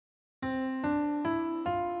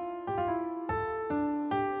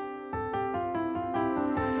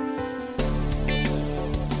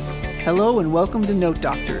Hello and welcome to Note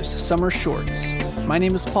Doctors Summer Shorts. My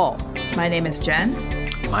name is Paul. My name is Jen.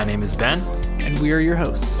 My name is Ben. And we are your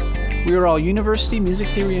hosts. We are all university music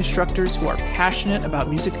theory instructors who are passionate about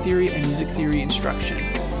music theory and music theory instruction.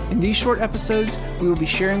 In these short episodes, we will be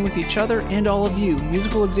sharing with each other and all of you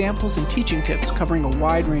musical examples and teaching tips covering a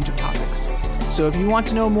wide range of topics. So if you want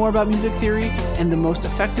to know more about music theory and the most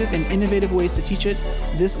effective and innovative ways to teach it,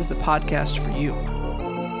 this is the podcast for you.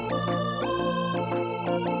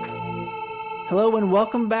 Hello and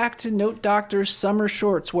welcome back to Note Doctors Summer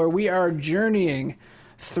Shorts, where we are journeying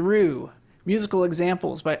through musical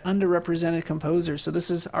examples by underrepresented composers. So this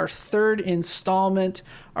is our third installment.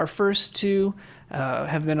 Our first two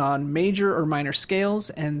have been on major or minor scales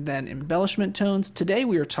and then embellishment tones. Today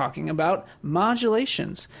we are talking about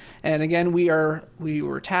modulations. And again, we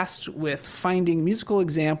were tasked with finding musical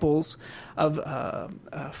examples of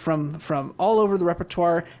from all over the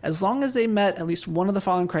repertoire, as long as they met at least one of the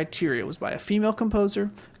following criteria. It was by a female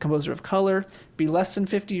composer, a composer of color, be less than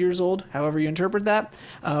 50 years old, however you interpret that,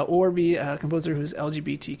 or be a composer who's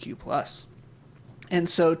LGBTQ+. And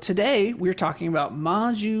so today we're talking about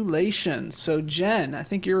modulations. So Jen, I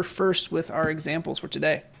think you're first with our examples for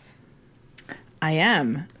today. I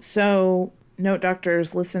am. So Note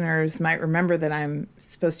Doctors listeners might remember that I'm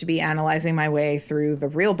supposed to be analyzing my way through the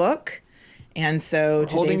real book. And so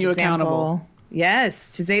today's holding you example, accountable.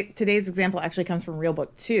 Yes, today's example actually comes from Real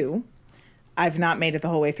Book 2. I've not made it the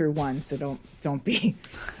whole way through 1, so don't be.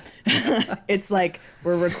 It's like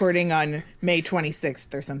we're recording on May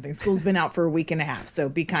 26th or something. School's been out for a week and a half, so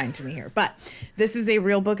be kind to me here. But this is a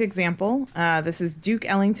Real Book example. This is Duke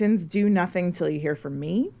Ellington's Do Nothing Till You Hear From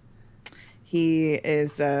Me. He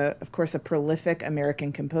is, of course, a prolific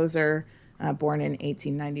American composer, born in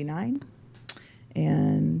 1899.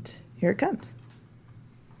 And here it comes.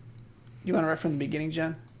 You want to write from the beginning,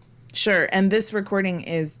 Jen? Sure. And this recording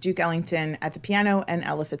is Duke Ellington at the piano and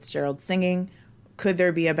Ella Fitzgerald singing. Could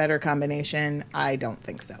there be a better combination? I don't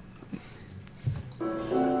think so.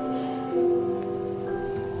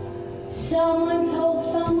 Someone told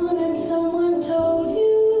someone and someone told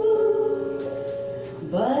you,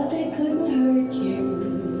 but they couldn't hurt you,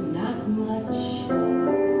 not much.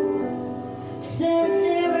 Since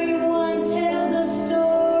everyone tells a story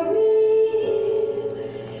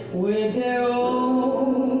with their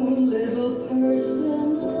own little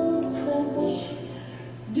personal touch,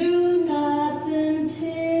 do nothing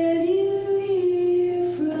till you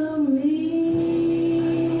hear from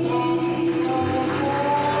me.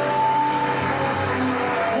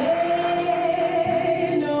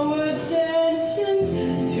 Pay no attention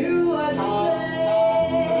to what's said.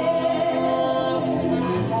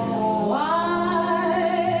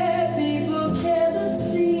 Why people tear the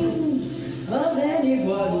seams of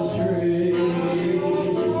anyone's dream.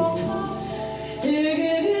 It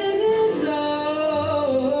is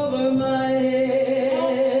over my head.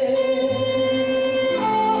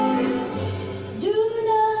 Do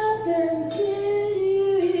nothing till you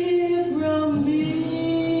hear from me.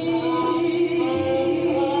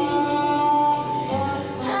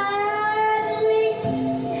 At least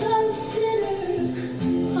consider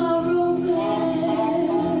our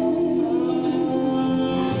romance.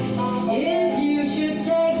 If you should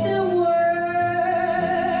take the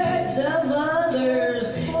words of others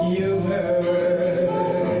you've heard,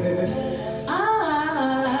 I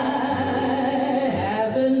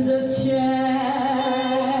haven't a chance.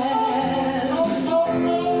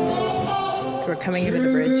 So we're coming into the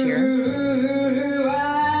bridge here.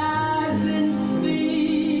 I've been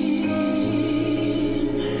seen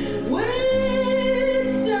with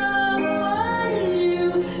someone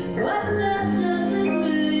new, but that doesn't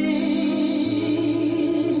mean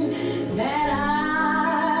that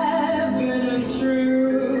I've been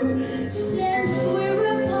untrue since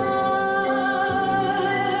we're apart.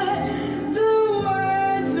 The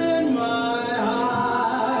words in my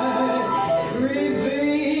heart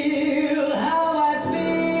reveal how I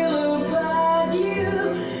feel about you.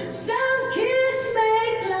 Some kiss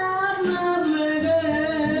make love, not make a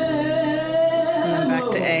And then back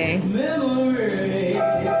to A. memory.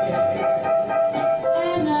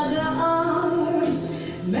 And other arms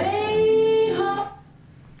may hold.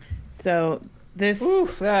 So this,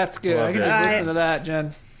 Oof, that's good. I can just Love it. listen to that,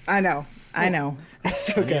 Jen. I know. It's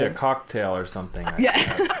so I need a good. cocktail or something.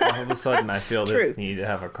 Yeah. All of a sudden, I feel True. this need to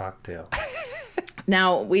have a cocktail.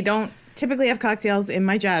 Now, we don't typically have cocktails in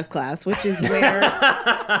my jazz class, which is where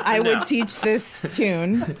I would teach this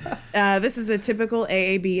tune. This is a typical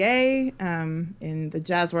AABA, in the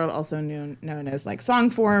jazz world, also known as like song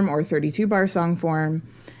form or 32-bar song form.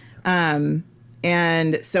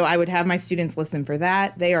 And so I would have my students listen for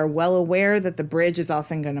that. They are well aware that the bridge is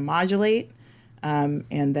often going to modulate,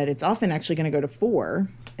 and that it's often actually going to go to 4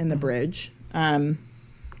 in the bridge.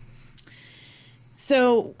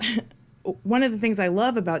 So one of the things I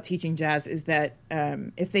love about teaching jazz is that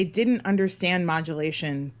if they didn't understand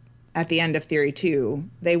modulation at the end of Theory 2,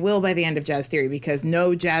 they will by the end of Jazz Theory, because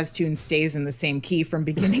no jazz tune stays in the same key from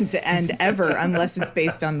beginning to end ever unless it's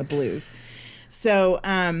based on the blues. So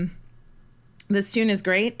this tune is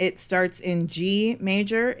great. It starts in G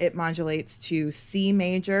major, it modulates to C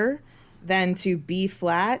major, then to B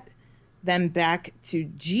flat, then back to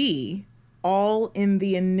G, all in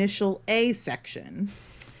the initial A section.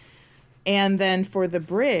 And then for the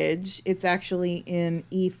bridge, it's actually in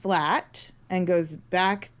E flat and goes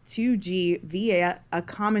back to G via a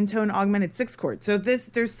common tone augmented 6 chord. So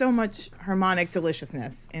there's so much harmonic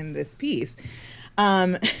deliciousness in this piece.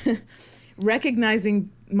 Recognizing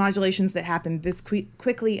modulations that happen this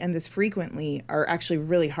quickly and this frequently are actually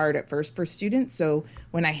really hard at first for students. So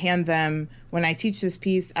when I teach this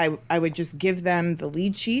piece, I would just give them the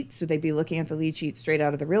lead sheet. So they'd be looking at the lead sheet straight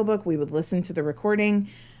out of the real book. We would listen to the recording.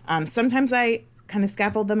 Sometimes I kind of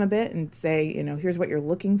scaffold them a bit and say, here's what you're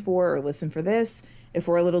looking for, or listen for this. If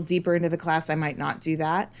we're a little deeper into the class, I might not do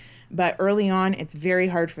that. But early on, it's very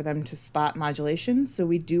hard for them to spot modulations. So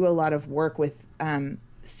we do a lot of work with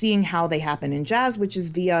seeing how they happen in jazz, which is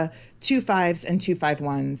via 2/5s and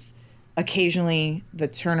 2/5-1s. Occasionally the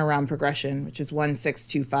turnaround progression, which is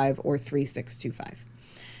 1/6-2/5 or 3/6-2/5.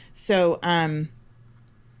 So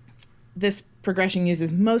this progression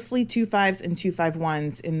uses mostly 2/5s and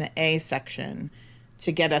 2/5-1s in the A section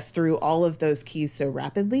to get us through all of those keys so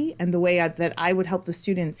rapidly. And the way that I would help the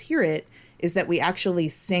students hear it is that we actually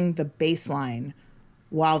sing the bass line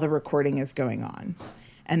while the recording is going on.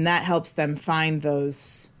 And that helps them find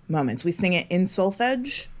those moments. We sing it in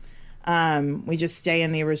solfege. We just stay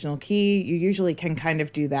in the original key. You usually can kind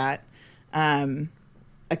of do that.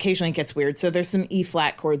 Occasionally it gets weird. So there's some E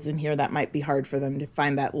flat chords in here that might be hard for them to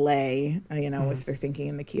find that lay, if they're thinking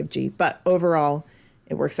in the key of G. But overall,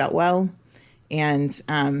 it works out well. And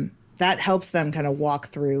that helps them kind of walk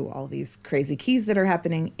through all these crazy keys that are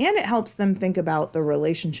happening. And it helps them think about the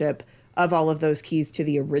relationship of all of those keys to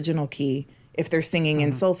the original key. If they're singing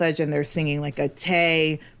in solfege and they're singing like a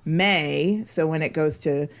te, me, so when it goes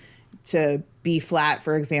to B flat,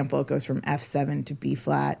 for example, it goes from F7 to B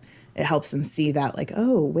flat. It helps them see that, like,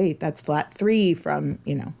 oh, wait, that's flat 3 from,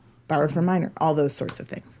 borrowed from minor, all those sorts of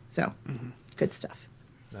things. So good stuff.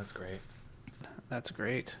 That's great. That's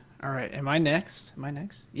great. All right. Am I next?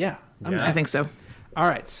 Yeah. I think so. All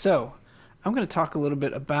right. So I'm going to talk a little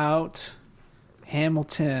bit about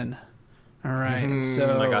Hamilton. All right.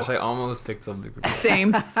 So, oh my gosh, I almost picked something.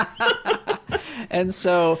 Same. And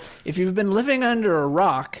so if you've been living under a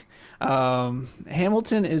rock,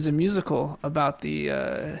 Hamilton is a musical about the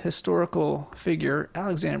historical figure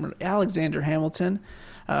Alexander Hamilton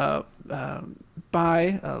by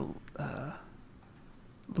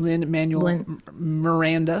Lin-Manuel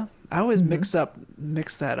Miranda. I always mix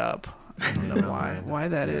that up. I don't know why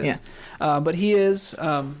that is. Yeah. But he is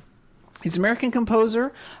he's an American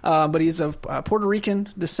composer, but he's of Puerto Rican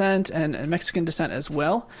descent and Mexican descent as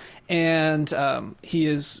well. And he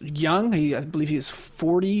is young. I believe he is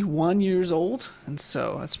 41 years old, and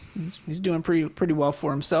so he's doing pretty well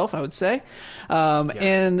for himself, I would say.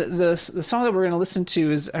 And the song that we're going to listen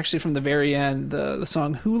to is actually from the very end. The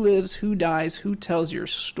song "Who Lives, Who Dies, Who Tells Your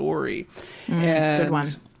Story?" And good one.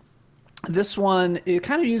 This one, it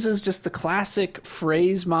kind of uses just the classic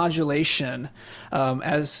phrase modulation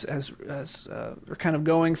as we're kind of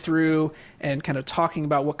going through and kind of talking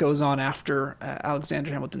about what goes on after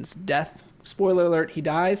Alexander Hamilton's death. Spoiler alert, he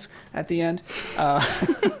dies at the end.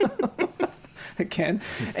 Again.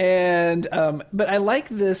 And but I like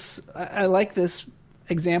this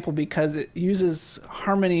example because it uses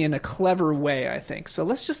harmony in a clever way, I think. So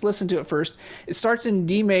let's just listen to it first. It starts in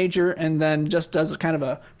D major and then just does a kind of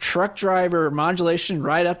a truck driver modulation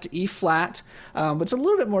right up to E flat. But it's a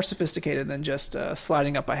little bit more sophisticated than just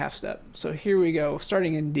sliding up by half step. So here we go,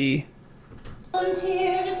 starting in D.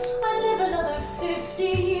 Tears, I live another 50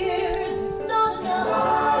 years. It's not enough.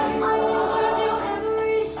 I interview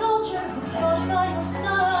every soldier who fought by your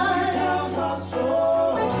side.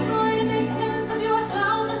 I try to make sense of your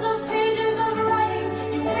thousands of pages of writings.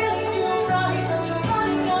 You really do write, but you're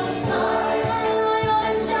running out of time.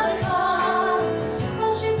 My Angelica,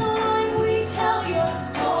 well, she's alive. We tell your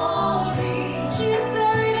story. She's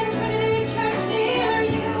buried in Trinity Church near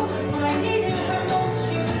you. When I needed her most,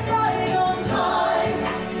 she was right on time.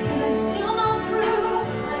 And I'm still not through.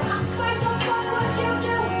 I ask myself.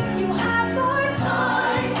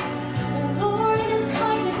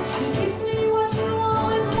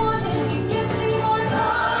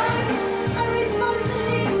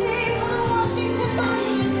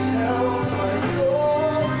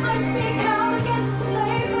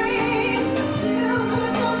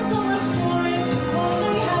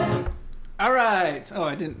 Right. Oh,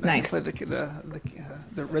 I didn't Nice. play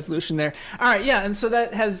the resolution there. All right, yeah, and so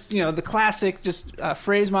that has the classic just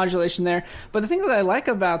phrase modulation there. But the thing that I like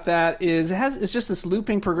about that is it's just this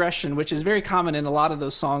looping progression, which is very common in a lot of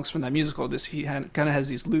those songs from that musical. He kind of has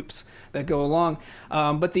these loops that go along.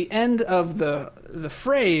 But the end of the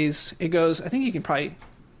phrase, it goes. I think you can probably.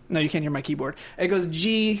 No, you can't hear my keyboard. It goes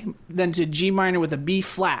G, then to G minor with a B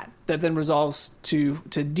flat that then resolves to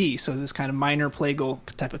D. So this kind of minor plagal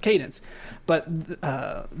type of cadence. But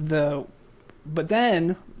but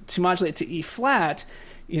then to modulate to E flat,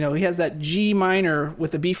 he has that G minor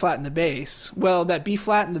with the B flat in the bass. Well, that B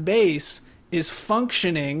flat in the bass is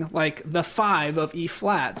functioning like the 5 of E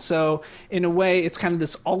flat. So in a way, it's kind of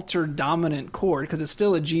this altered dominant chord because it's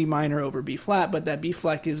still a G minor over B flat, but that B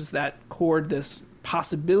flat gives that chord this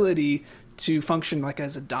possibility to function like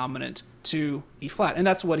as a dominant to E flat, and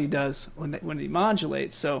that's what he does when he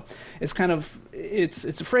modulates. So it's kind of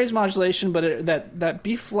it's a phrase modulation, but that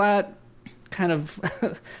B flat kind of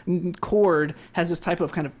chord has this type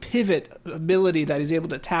of kind of pivot ability that he's able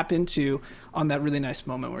to tap into on that really nice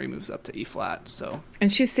moment where he moves up to E flat. So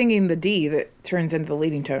And she's singing the D that turns into the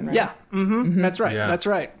leading tone, right? yeah, that's right, Yeah. that's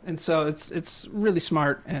right. And so it's really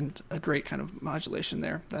smart and a great kind of modulation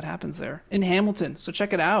there that happens there in Hamilton. So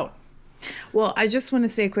check it out. Well, I just want to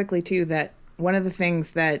say quickly, too, that one of the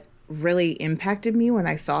things that really impacted me when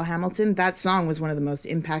I saw Hamilton, that song was one of the most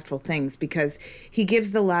impactful things because he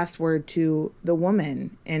gives the last word to the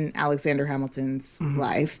woman in Alexander Hamilton's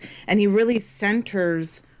life. And he really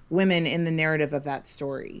centers women in the narrative of that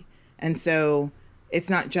story. And so it's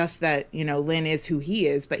not just that, Lynn is who he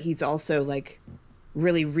is, but he's also like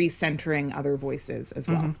really recentering other voices as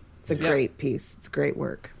well. It's a great piece. It's great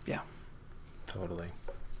work. Yeah. Totally.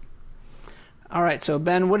 All right. So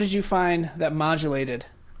Ben, what did you find that modulated?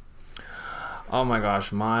 Oh my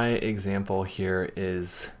gosh, my example here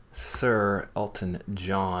is Sir Elton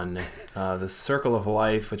John, The Circle of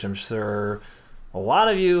Life, which I'm sure a lot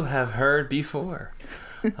of you have heard before.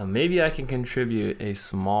 Maybe I can contribute a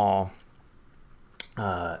small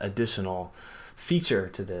additional feature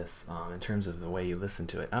to this in terms of the way you listen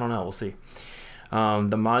to it. I don't know, we'll see.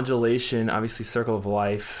 The modulation, obviously Circle of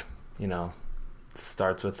Life,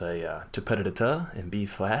 starts with a ta in B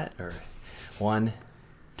flat, or 1,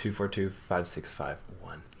 2, 4, 2, 5, 6, 5,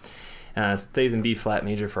 1. And it stays in B flat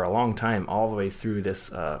major for a long time, all the way through this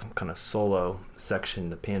kind of solo section,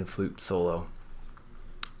 the pan flute solo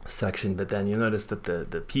section. But then you'll notice that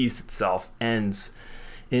the piece itself ends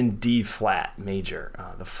in D flat major,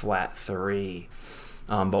 the flat 3.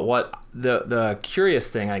 But what the curious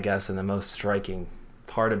thing, I guess, and the most striking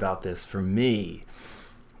part about this for me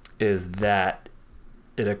is that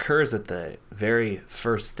it occurs at the very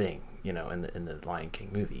first thing, in the Lion King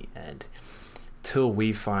movie, and till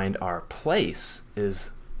we find our place is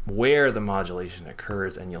where the modulation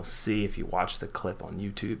occurs. And you'll see, if you watch the clip on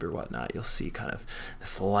YouTube or whatnot, you'll see kind of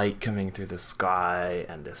this light coming through the sky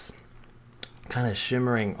and this kind of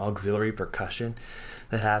shimmering auxiliary percussion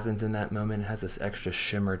that happens in that moment. It has this extra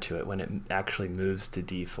shimmer to it when it actually moves to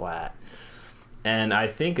D flat. And I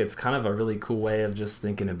think it's kind of a really cool way of just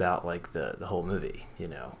thinking about like the whole movie,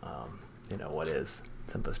 what is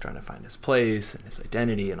Simba's trying to find his place and his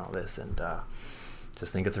identity and all this, and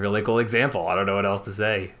just think it's a really cool example. I don't know what else to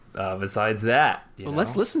say besides that.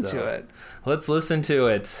 Let's listen to it. Let's listen to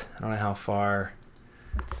it. I don't know how far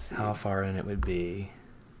in it would be.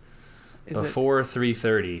 Before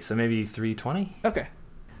 3:30, so maybe 3:20. Okay.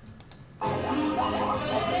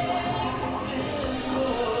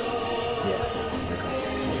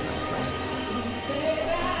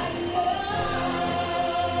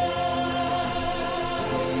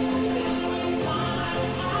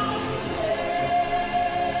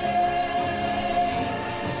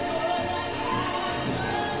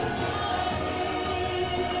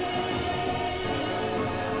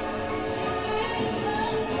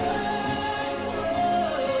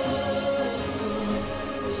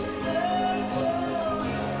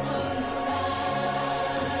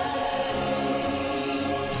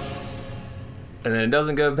 And then it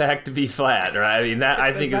doesn't go back to B flat, right? I mean, that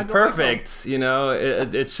I think is perfect.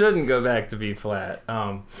 It shouldn't go back to B flat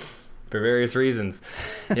for various reasons.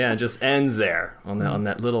 Yeah, it just ends there on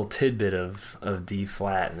that little tidbit of D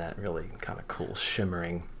flat and that really kind of cool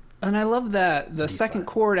shimmering. And I love that the second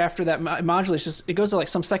chord after that modulation, it goes to like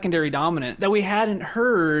some secondary dominant that we hadn't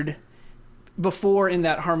heard before in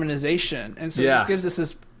that harmonization, and so it just gives us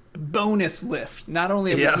this bonus lift. Not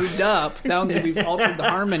only have we moved up, not only we've altered the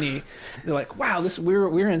harmony, they're like, wow,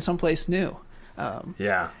 we're in someplace new.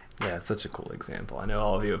 Yeah, it's such a cool example. I know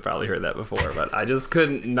all of you have probably heard that before, but I just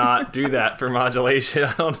couldn't not do that for modulation.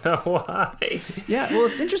 I don't know why. Yeah, well,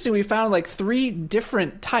 it's interesting. We found like 3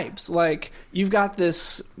 different types. Like you've got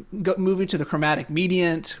this moving to the chromatic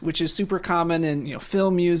mediant, which is super common in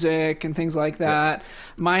film music and things like that. Yeah.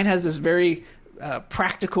 Mine has this very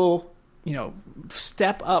practical,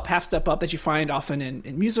 half step up that you find often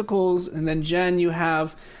in musicals. And then Jen, you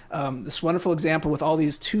have this wonderful example with all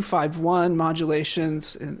these 2-5-1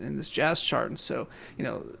 modulations in this jazz chart. And so,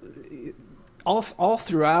 all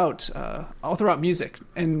throughout music,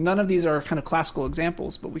 and none of these are kind of classical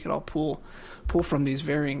examples, but we could all pull from these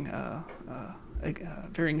varying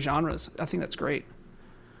genres. I think that's great.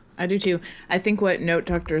 I do too. I think what Note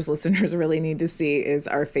Doctors listeners really need to see is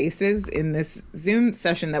our faces in this Zoom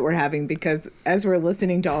session that we're having, because as we're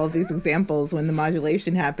listening to all of these examples, when the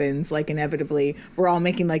modulation happens, like inevitably, we're all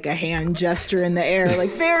making like a hand gesture in the air,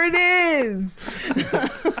 like, there it is.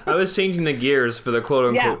 I was changing the gears for the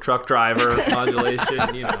quote unquote truck driver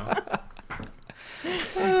modulation, Yeah.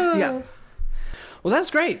 Well,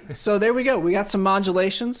 that's great. So there we go. We got some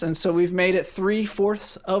modulations, and so we've made it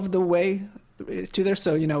 3/4 of the way to there.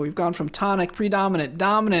 So, we've gone from tonic, predominant,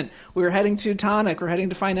 dominant. We're heading to tonic. We're heading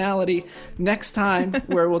to finality next time,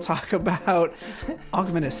 where we'll talk about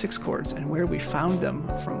augmented 6 chords and where we found them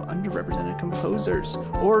from underrepresented composers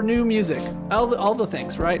or new music. All the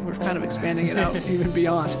things, right? We're kind of expanding it out even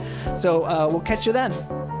beyond. So we'll catch you then.